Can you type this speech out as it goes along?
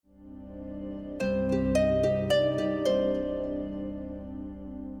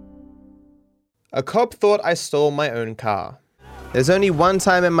A cop thought I stole my own car. There's only one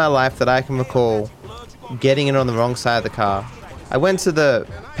time in my life that I can recall getting in on the wrong side of the car. I went to the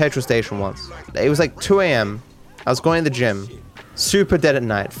petrol station once. It was like 2 a.m. I was going to the gym. Super dead at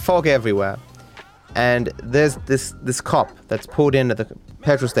night. Fog everywhere. And there's this cop that's pulled into the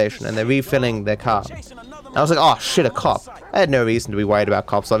petrol station and they're refilling their car. I was like, oh shit, a cop. I had no reason to be worried about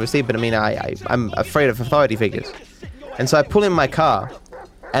cops, obviously, but I mean, I'm afraid of authority figures. And so I pull in my car,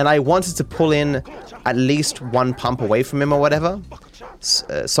 and I wanted to pull in at least one pump away from him or whatever,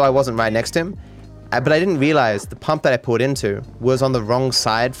 so I wasn't right next to him. But I didn't realize the pump that I pulled into was on the wrong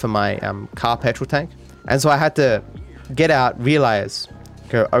side for my car petrol tank. And so I had to get out, realize,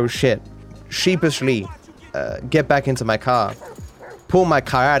 go, oh shit, sheepishly get back into my car, pull my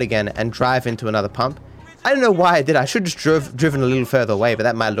car out again, and drive into another pump. I don't know why I did. I should just driven a little further away, but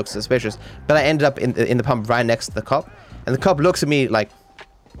that might look suspicious. But I ended up in the pump right next to the cop, and the cop looks at me like,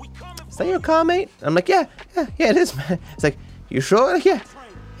 "Is that your car, mate?" And I'm like, "Yeah, it is, man." It's like, "You sure?" Like, yeah,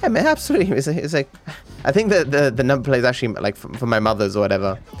 man, absolutely. It's like, I think that the number plate is actually like for my mother's or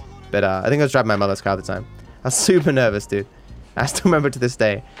whatever. But I think I was driving my mother's car at the time. I was super nervous, dude. I still remember to this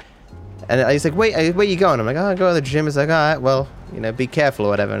day. And he's like, "Wait, where you going?" I'm like, "Oh, I go to the gym." He's like, "All right, well, be careful or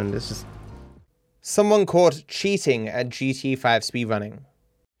whatever." And it's just. Someone caught cheating at GT5 speedrunning.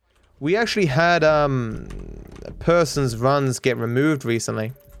 We actually had a person's runs get removed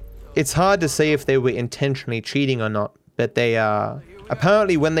recently. It's hard to say if they were intentionally cheating or not, but they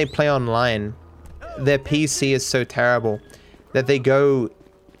apparently when they play online, their PC is so terrible that they go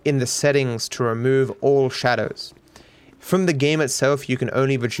in the settings to remove all shadows. From the game itself, you can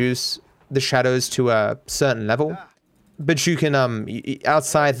only reduce the shadows to a certain level. But you can,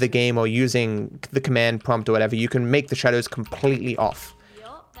 outside the game or using the command prompt or whatever, you can make the shadows completely off.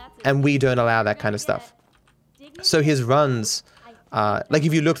 And we don't allow that kind of stuff. So his runs, like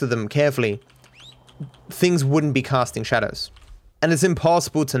if you looked at them carefully, things wouldn't be casting shadows. And it's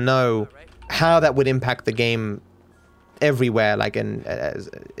impossible to know how that would impact the game everywhere.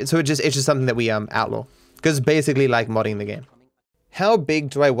 So it's just something that we outlaw. Because it's basically like modding the game. How big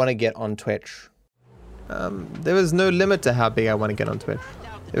do I want to get on Twitch? There is no limit to how big I want to get on Twitch.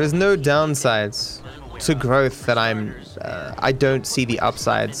 There is no downsides to growth that I don't see the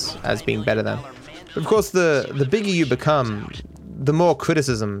upsides as being better than. Of course, the bigger you become, the more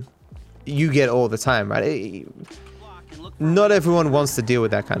criticism you get all the time, right? Not everyone wants to deal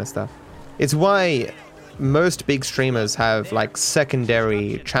with that kind of stuff. It's why most big streamers have like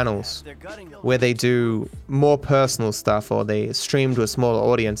secondary channels where they do more personal stuff or they stream to a smaller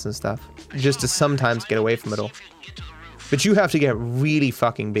audience and stuff, just to sometimes get away from it all. But you have to get really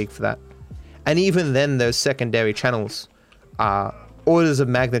fucking big for that. And even then, those secondary channels are orders of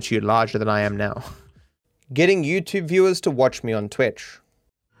magnitude larger than I am now. Getting YouTube viewers to watch me on Twitch.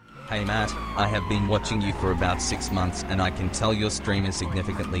 Hey Matt, I have been watching you for about 6 months and I can tell your stream is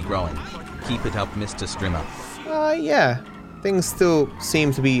significantly growing. Keep it up, Mr. Streamer. Yeah. Things still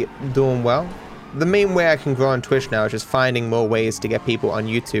seem to be doing well. The main way I can grow on Twitch now is just finding more ways to get people on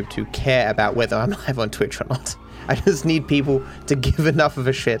YouTube to care about whether I'm live on Twitch or not. I just need people to give enough of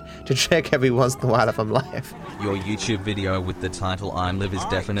a shit to check every once in a while if I'm live. Your YouTube video with the title I'm Live is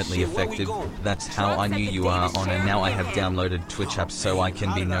definitely effective. That's how I knew you are on, and now I have downloaded Twitch app so I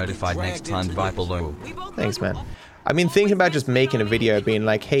can be notified next time by below. Thanks, man. I've been thinking about just making a video being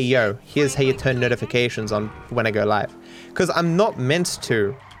like, hey yo, here's how you turn notifications on when I go live. Because I'm not meant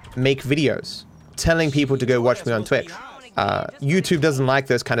to make videos telling people to go watch me on Twitch. YouTube doesn't like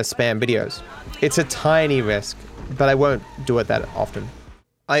those kind of spam videos. It's a tiny risk, but I won't do it that often.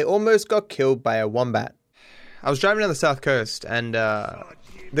 I almost got killed by a wombat. I was driving down the south coast and there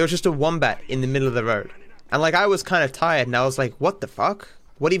was just a wombat in the middle of the road. And like I was kind of tired and I was like, what the fuck?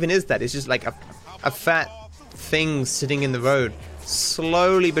 What even is that? It's just like a fat thing sitting in the road,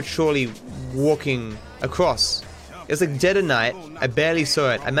 slowly but surely walking across. It was like dead of night. I barely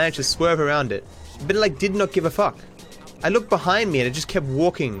saw it. I managed to swerve around it, but it like did not give a fuck. I looked behind me and it just kept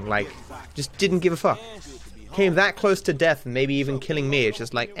walking, like just didn't give a fuck. Came that close to death and maybe even killing me. It's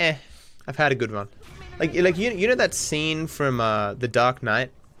just like, I've had a good run. Like you know that scene from The Dark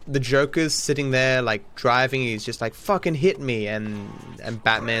Knight? The Joker's sitting there like driving, he's just like fucking hit me, and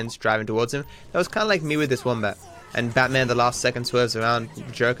Batman's driving towards him. That was kind of like me with this wombat. And Batman the last second swerves around the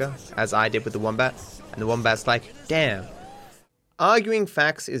Joker, as I did with the wombat. And the wombat's like, damn. Arguing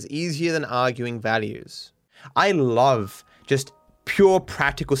facts is easier than arguing values. I love just pure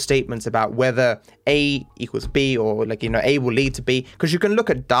practical statements about whether A equals B or like, A will lead to B. Because you can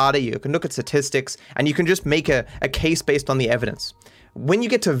look at data, you can look at statistics, and you can just make a case based on the evidence. When you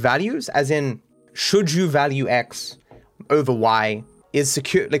get to values, as in, should you value X over Y Is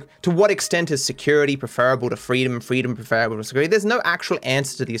secure, like, to what extent is security preferable to freedom, freedom preferable to security? There's no actual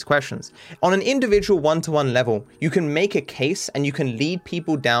answer to these questions. On an individual one-to-one level, you can make a case and you can lead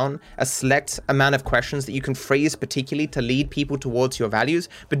people down a select amount of questions that you can phrase particularly to lead people towards your values,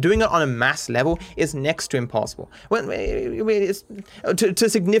 but doing it on a mass level is next to impossible. It's, to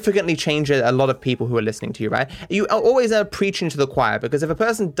significantly change a lot of people who are listening to you, right? You are always preaching to the choir, because if a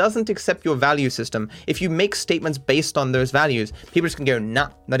person doesn't accept your value system, if you make statements based on those values, people just can go, nah,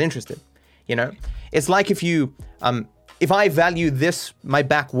 not interested. You know, it's like if I value my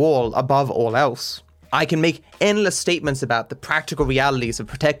back wall above all else, I can make endless statements about the practical realities of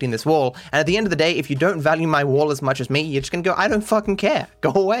protecting this wall. And at the end of the day, if you don't value my wall as much as me, you're just gonna go, I don't fucking care.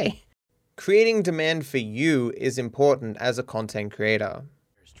 Go away. Creating demand for you is important as a content creator.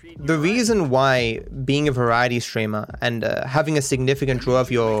 The reason why being a variety streamer and having a significant draw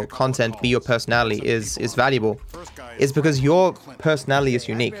of your content be your personality is valuable is because your personality is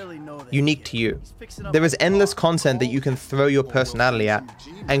unique to you. There is endless content that you can throw your personality at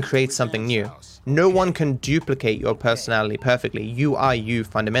and create something new. No one can duplicate your personality perfectly. You are you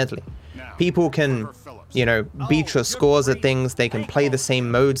fundamentally. People can, you know, beat your scores at things, they can play the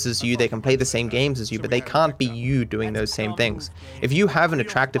same modes as you, they can play the same games as you, but they can't be you doing those same things. If you have an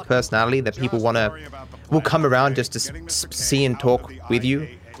attractive personality that people will come around just to see and talk with you,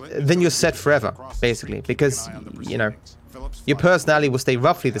 then you're set forever, basically, because, you know, your personality will stay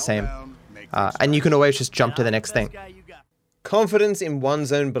roughly the same, and you can always just jump to the next thing. Confidence in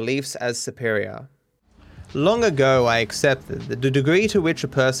one's own beliefs as superior. Long ago, I accepted that the degree to which a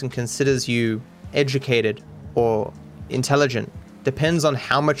person considers you educated or intelligent depends on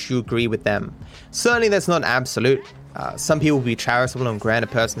how much you agree with them. Certainly that's not absolute. Some people will be charitable and grant a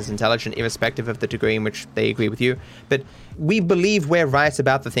person is intelligent irrespective of the degree in which they agree with you, but we believe we're right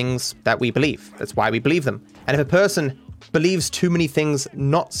about the things that we believe. That's why we believe them. And if a person believes too many things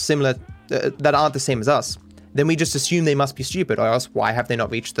not similar, that aren't the same as us, then we just assume they must be stupid, or else why have they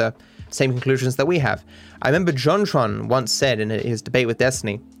not reached the same conclusions that we have? I remember JonTron once said in his debate with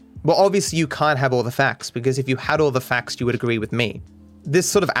Destiny, well, obviously you can't have all the facts, because if you had all the facts, you would agree with me. This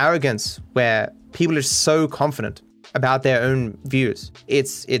sort of arrogance where people are so confident about their own views,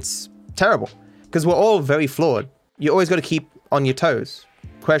 it's terrible, because we're all very flawed. You always got to keep on your toes,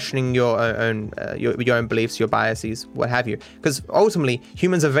 questioning your own beliefs, your biases, what have you, because ultimately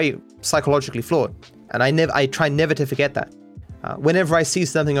humans are very psychologically flawed, and I try never to forget that. Whenever I see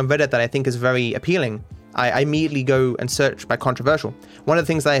something on Reddit that I think is very appealing, I immediately go and search by controversial. One of the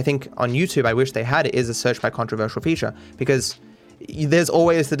things that I think on YouTube I wish they had is a search by controversial feature, because there's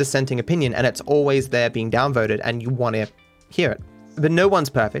always the dissenting opinion and it's always there being downvoted and you want to hear it. But no one's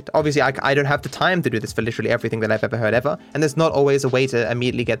perfect. Obviously, I don't have the time to do this for literally everything that I've ever heard ever, and there's not always a way to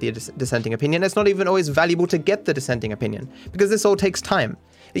immediately get the dissenting opinion. It's not even always valuable to get the dissenting opinion, because this all takes time.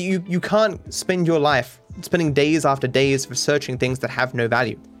 You can't spend your life spending days after days researching things that have no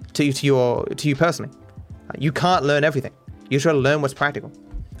value to you personally. You can't learn everything. You should learn what's practical.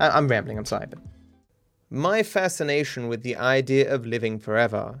 I'm rambling, I'm sorry. But my fascination with the idea of living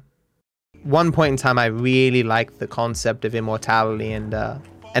forever. One point in time, I really liked the concept of immortality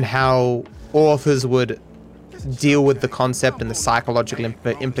and how authors would deal with the concept and the psychological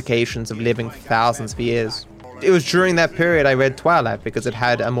implications of living for thousands of years. It was during that period I read Twilight because it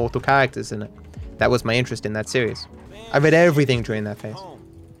had immortal characters in it. That was my interest in that series. I read everything during that phase.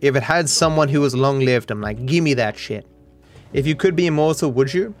 If it had someone who was long-lived, I'm like, give me that shit. If you could be immortal,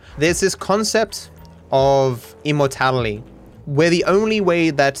 would you? There's this concept of immortality where the only way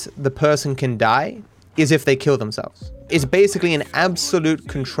that the person can die is if they kill themselves. It's basically an absolute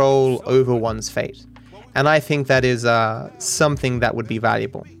control over one's fate. And I think that is something that would be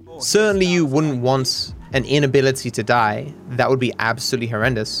valuable. Certainly you wouldn't want an inability to die. That would be absolutely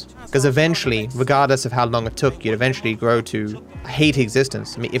horrendous. Because eventually, regardless of how long it took, you'd eventually grow to hate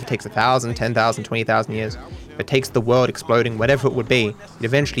existence. I mean, if it takes 1,000, 10,000, 20,000 years, if it takes the world exploding, whatever it would be, you'd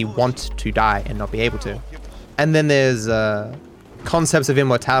eventually want to die and not be able to. And then there's concepts of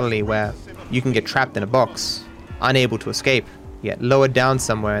immortality where you can get trapped in a box, unable to escape, you get lowered down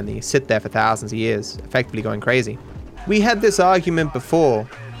somewhere and you sit there for thousands of years, effectively going crazy. We had this argument before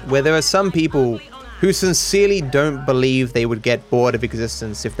where there are some people who sincerely don't believe they would get bored of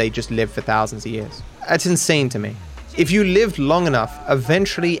existence if they just lived for thousands of years. That's insane to me. If you lived long enough,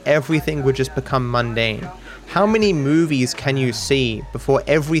 eventually everything would just become mundane. How many movies can you see before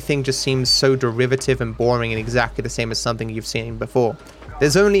everything just seems so derivative and boring and exactly the same as something you've seen before?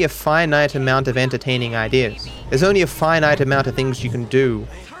 There's only a finite amount of entertaining ideas. There's only a finite amount of things you can do.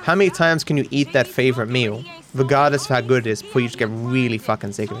 How many times can you eat that favorite meal? regardless of how good it is, before you just get really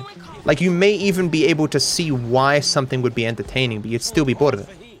fucking sick of it. Like, you may even be able to see why something would be entertaining, but you'd still be bored of it.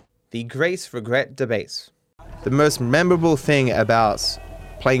 The Grace Regret Debates. The most memorable thing about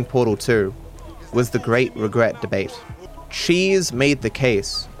playing Portal 2 was the Great Regret Debate. Cheese made the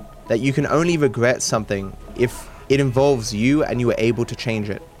case that you can only regret something if it involves you and you were able to change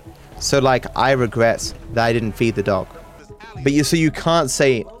it. So like, I regret that I didn't feed the dog. But so you can't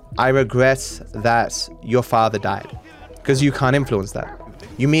say, I regret that your father died, because you can't influence that.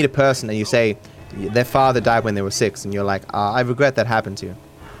 You meet a person and you say, their father died when they were 6, and you're like, I regret that happened to you.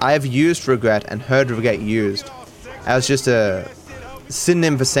 I have used regret and heard regret used as just a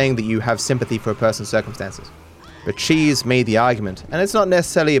synonym for saying that you have sympathy for a person's circumstances. But Cheese made the argument, and it's not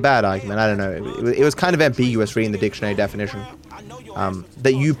necessarily a bad argument, I don't know, it was kind of ambiguous reading the dictionary definition,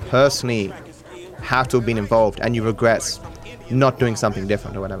 that you personally have to have been involved and you regret not doing something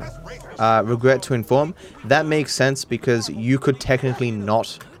different or whatever. Regret to inform, that makes sense because you could technically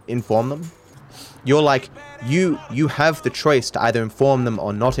not inform them. You're like, you have the choice to either inform them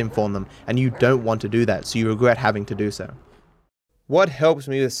or not inform them, and you don't want to do that, so you regret having to do so. What helps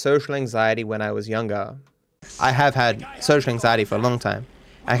me with social anxiety when I was younger? I have had social anxiety for a long time.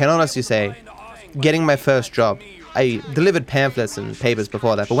 I can honestly say, getting my first job, I delivered pamphlets and papers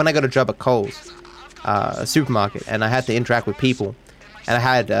before that, but when I got a job at Coles, a supermarket, and I had to interact with people, and I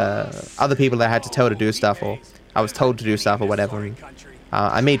had other people that I had to tell to do stuff, or I was told to do stuff or whatever, and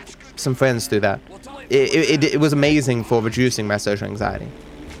I made some friends through that. It was amazing for reducing my social anxiety.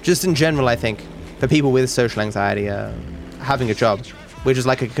 Just in general, I think, for people with social anxiety, having a job, which is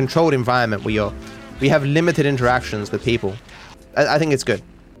like a controlled environment where we have limited interactions with people, I think it's good.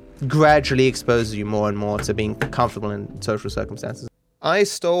 Gradually exposes you more and more to being comfortable in social circumstances. I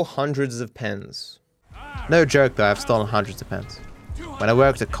stole hundreds of pens. No joke though, I've stolen hundreds of pens. When I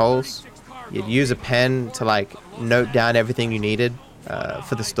worked at Coles, you'd use a pen to like note down everything you needed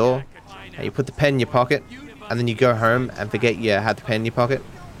for the store. And you put the pen in your pocket, and then you go home and forget you had the pen in your pocket.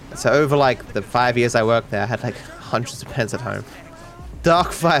 So over like the 5 years I worked there, I had like hundreds of pens at home.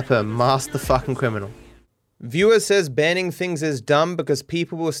 Dark Viper, master fucking criminal. Viewer says banning things is dumb because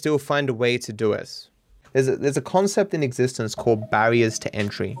people will still find a way to do it. There's a concept in existence called barriers to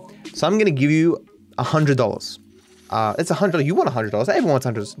entry. So I'm going to give you $100. It's $100. You want $100. Everyone wants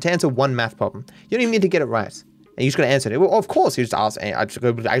 $100 to answer one math problem. You don't even need to get it right. And you just got to answer it. Well, of course, you just ask, I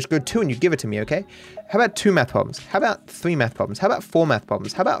just go 2 and you give it to me, okay? How about 2 math problems? How about 3 math problems? How about 4 math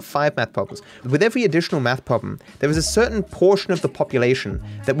problems? How about 5 math problems? With every additional math problem, there is a certain portion of the population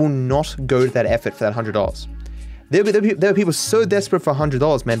that will not go to that effort for that $100. There are people so desperate for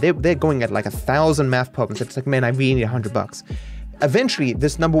 $100, man. They're going at like 1,000 math problems. It's like, man, I really need $100. Eventually,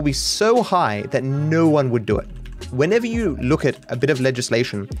 this number will be so high that no one would do it. Whenever you look at a bit of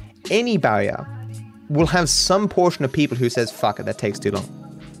legislation, any barrier will have some portion of people who says, fuck it, that takes too long.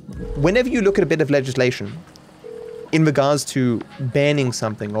 Whenever you look at a bit of legislation in regards to banning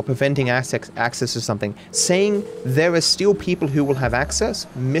something or preventing access to something, saying there are still people who will have access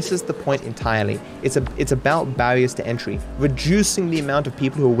misses the point entirely. It's about barriers to entry, reducing the amount of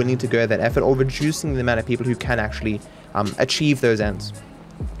people who are willing to go that effort, or reducing the amount of people who can actually achieve those ends.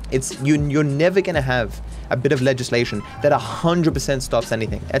 You're never going to have a bit of legislation that 100% stops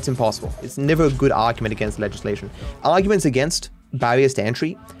anything. That's impossible. It's never a good argument against legislation. Arguments against barriers to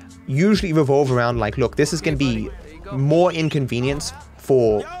entry usually revolve around like, look, this is going to be more inconvenience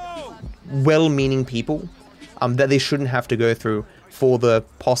for well-meaning people that they shouldn't have to go through for the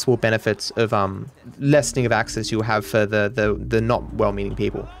possible benefits of lessening of access you have for the not well-meaning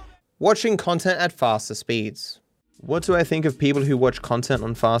people. Watching content at faster speeds. What do I think of people who watch content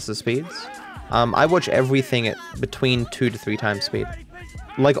on faster speeds? I watch everything at between 2 to 3 times speed.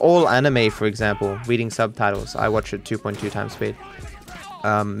 Like all anime, for example, reading subtitles, I watch at 2.2 times speed.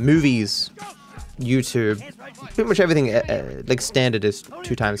 Movies, YouTube, pretty much everything like standard is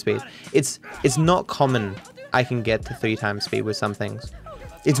 2 times speed. It's not common I can get to 3 times speed with some things.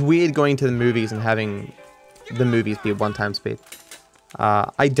 It's weird going to the movies and having the movies be at 1 time speed.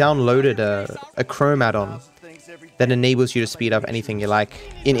 I downloaded a Chrome add-on that enables you to speed up anything you like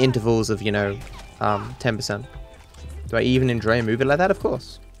in intervals of, 10%. Do I even enjoy a movie like that? Of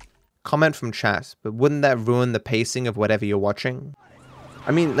course. Comment from chat, but wouldn't that ruin the pacing of whatever you're watching?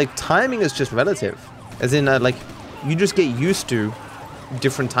 I mean, like, timing is just relative. As in, you just get used to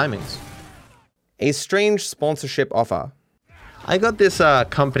different timings. A strange sponsorship offer. I got this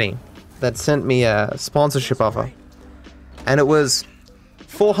company that sent me a sponsorship offer, and it was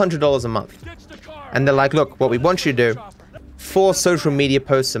 $400 a month. And they're like, look, what we want you to do, 4 social media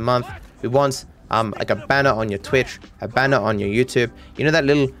posts a month. We want like a banner on your Twitch, a banner on your YouTube. You know that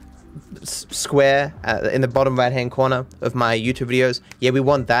little square in the bottom right hand corner of my YouTube videos. Yeah, we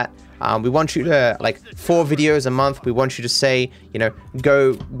want that. We want you to, like, 4 videos a month. We want you to say, you know,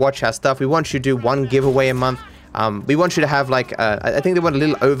 go watch our stuff. We want you to do 1 giveaway a month. We want you to have, like, I think they want a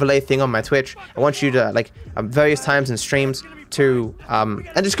little overlay thing on my Twitch. I want you to, like, various times in streams to, and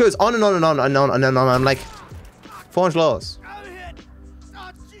it just goes on and on and on and on and on. I'm like, $400.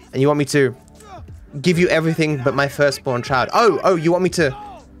 And you want me to give you everything but my firstborn child. Oh, you want me to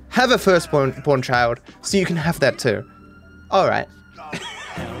have a firstborn child so you can have that too. All right.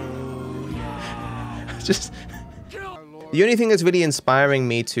 Just the only thing that's really inspiring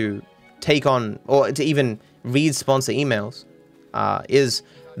me to take on or to even read sponsor emails is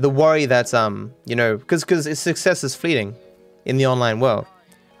the worry that you know, because success is fleeting in the online world.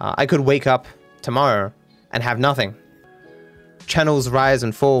 I could wake up tomorrow and have nothing. Channels rise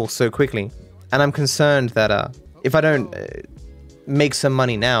and fall so quickly, and I'm concerned that if I don't make some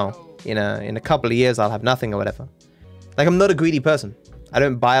money now, in a couple of years I'll have nothing or whatever. Like, I'm not a greedy person. I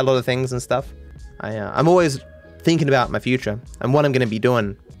don't buy a lot of things and stuff. I'm always thinking about my future and what I'm going to be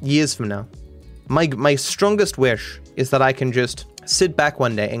doing years from now. My strongest wish is that I can just sit back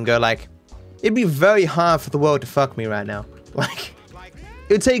one day and go like, it'd be very hard for the world to fuck me right now. Like,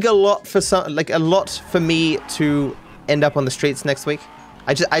 it would take a lot for me to end up on the streets next week.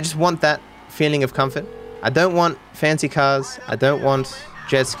 I just want that feeling of comfort. I don't want fancy cars. I don't want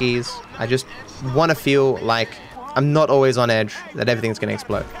jet skis. I just want to feel like I'm not always on edge, that everything's going to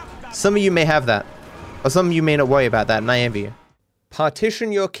explode. Some of you may have that, or some of you may not worry about that, and I envy you.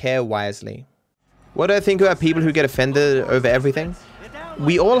 Partition your care wisely. What do I think about people who get offended over everything?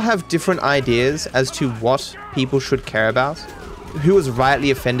 We all have different ideas as to what people should care about. Who is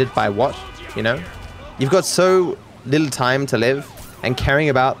rightly offended by what, you know? You've got so little time to live, and caring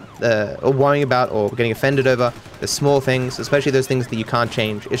about, or worrying about, or getting offended over the small things, especially those things that you can't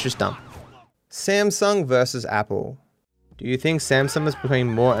change, it's just dumb. Samsung versus Apple. Do you think Samsung is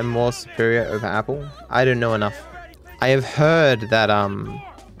becoming more and more superior over Apple? I don't know enough. I have heard that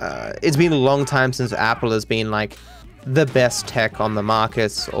it's been a long time since Apple has been like the best tech on the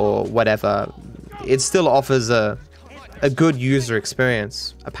markets or whatever. It still offers a good user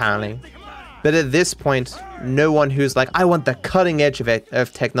experience, apparently. But at this point, no one who's like, I want the cutting edge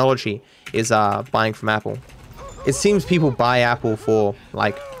of technology is buying from Apple. It seems people buy Apple for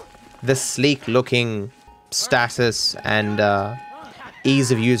like the sleek looking status and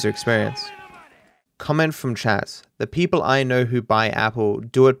ease of user experience. Comment from chat. The people I know who buy Apple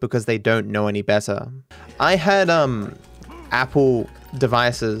do it because they don't know any better. I had Apple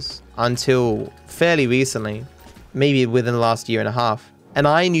devices until fairly recently, maybe within the last year and a half, and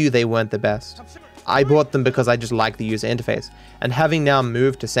I knew they weren't the best. I bought them because I just liked the user interface, and having now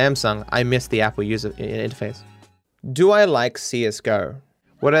moved to Samsung, I miss the Apple user interface. Do I like CSGO?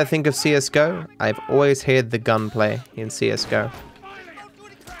 What do I think of CSGO? I've always hated the gunplay in CSGO.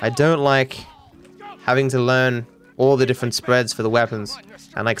 I don't like having to learn all the different spreads for the weapons,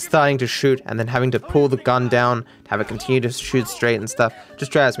 and like starting to shoot and then having to pull the gun down to have it continue to shoot straight and stuff.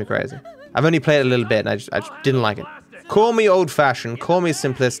 Just drives me crazy. I've only played it a little bit and I just didn't like it. Call me old-fashioned, call me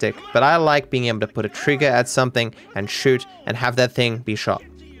simplistic, but I like being able to put a trigger at something and shoot and have that thing be shot.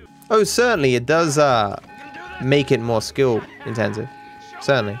 Oh, certainly it does make it more skill intensive.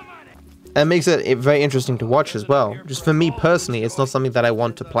 Certainly. And it makes it very interesting to watch as well. Just for me personally, it's not something that I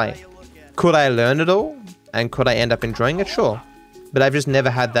want to play. Could I learn it all? And could I end up enjoying it? Sure. But I've just never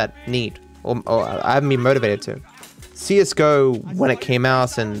had that need. Or I haven't been motivated to. CSGO, when it came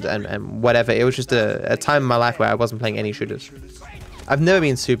out and whatever, it was just a time in my life where I wasn't playing any shooters. I've never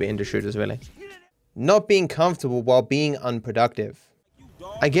been super into shooters, really. Not being comfortable while being unproductive.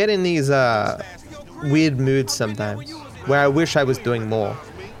 I get in these weird moods sometimes, where I wish I was doing more,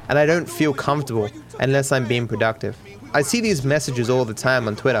 and I don't feel comfortable unless I'm being productive. I see these messages all the time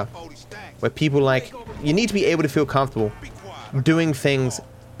on Twitter, where people like, you need to be able to feel comfortable doing things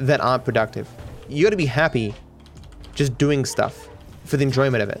that aren't productive. You gotta be happy just doing stuff for the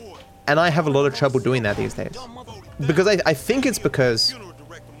enjoyment of it. And I have a lot of trouble doing that these days. Because I think it's because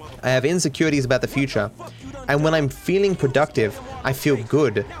I have insecurities about the future, and when I'm feeling productive, I feel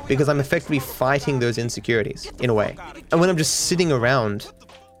good because I'm effectively fighting those insecurities in a way. And when I'm just sitting around,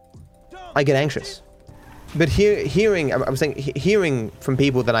 I get anxious. But hearing from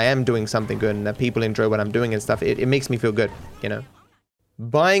people that I am doing something good and that people enjoy what I'm doing and stuff, it makes me feel good, you know.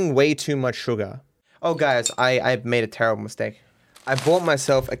 Buying way too much sugar. Oh guys, I made a terrible mistake. I bought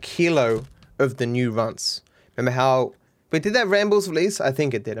myself a kilo of the new Runts. Remember how... But did that Rambles release? I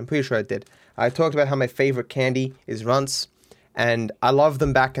think it did. I'm pretty sure it did. I talked about how my favorite candy is Runts, and I loved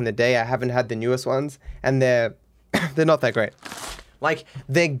them back in the day. I haven't had the newest ones, and they're not that great. Like,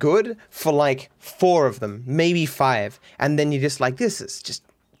 they're good for like 4 of them, maybe 5. And then you're just like, this is just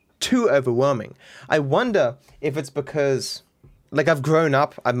too overwhelming. I wonder if it's because, like, I've grown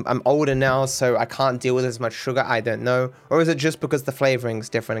up, I'm older now, so I can't deal with as much sugar, I don't know. Or is it just because the flavoring's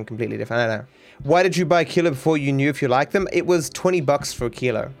different and completely different? I don't know. Why did you buy a kilo before you knew if you liked them? It was 20 bucks for a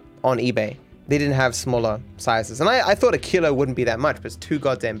kilo on eBay. They didn't have smaller sizes. And I thought a kilo wouldn't be that much, but it's 2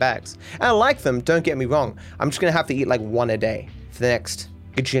 goddamn bags. And I like them, don't get me wrong. I'm just gonna have to eat like 1 a day for the next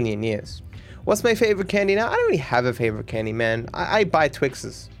gajillion years. What's my favorite candy now? I don't really have a favorite candy, man. I buy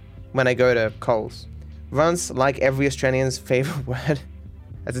Twixes when I go to Coles. Runts, like every Australian's favorite word.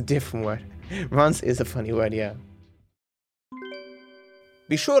 That's a different word. Runts is a funny word, yeah.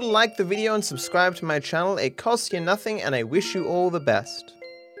 Be sure to like the video and subscribe to my channel. It costs you nothing and I wish you all the best.